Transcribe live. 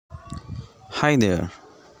Hi there,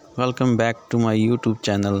 welcome back to my YouTube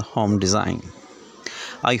channel Home Design.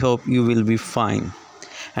 I hope you will be fine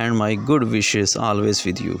and my good wishes always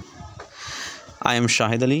with you. I am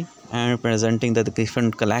Shahid Ali and presenting the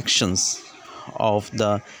different collections of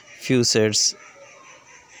the faucets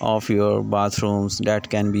of your bathrooms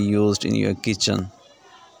that can be used in your kitchen.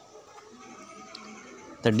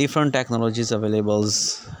 The different technologies available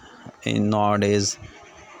in nowadays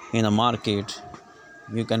in the market.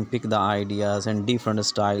 You can pick the ideas and different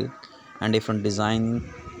style and different design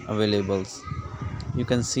available. You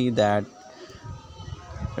can see that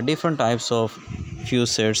different types of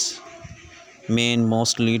faucets, main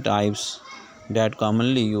mostly types that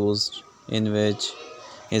commonly used, in which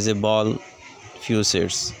is a ball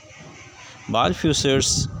faucets. Ball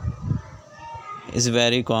faucets is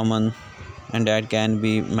very common and that can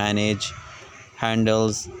be managed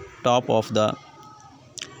handles top of the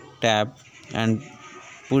tap and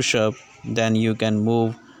push up, then you can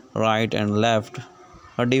move right and left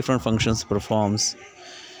or different functions performs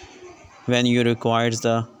when you requires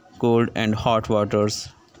the cold and hot waters.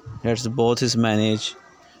 That's both is managed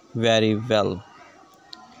very well.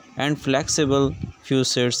 And flexible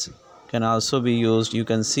faucets can also be used. You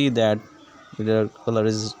can see that the color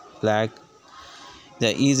is black.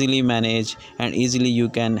 They easily manage and easily you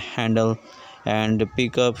can handle and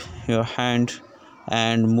pick up your hand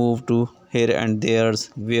and move to here and there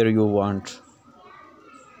where you want.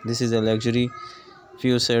 This is a luxury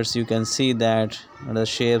faucets. You can see that the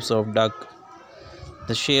shapes of duck.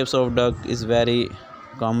 The shapes of duck is very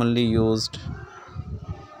commonly used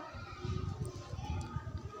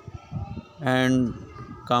and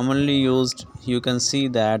commonly used. You can see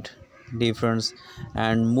that difference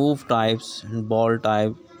and move types and ball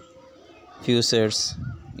type faucets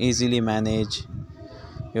easily manage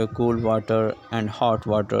your cool water and hot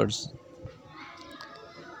waters.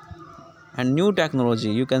 And new technology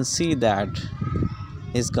you can see that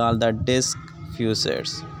is called the disc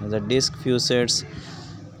faucets. The disc faucets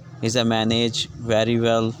is a manage very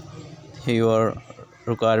well your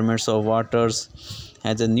requirements of waters,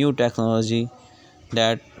 has a new technology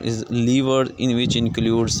that is lever in which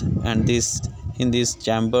includes and this in these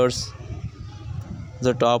chambers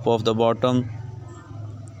the top of the bottom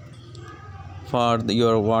for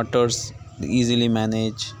your waters easily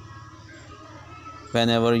manage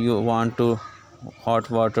whenever you want to hot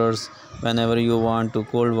waters, whenever you want to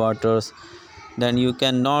cold waters, then you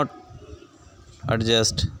cannot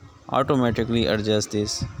adjust automatically adjust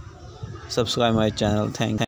this. Subscribe my channel. Thank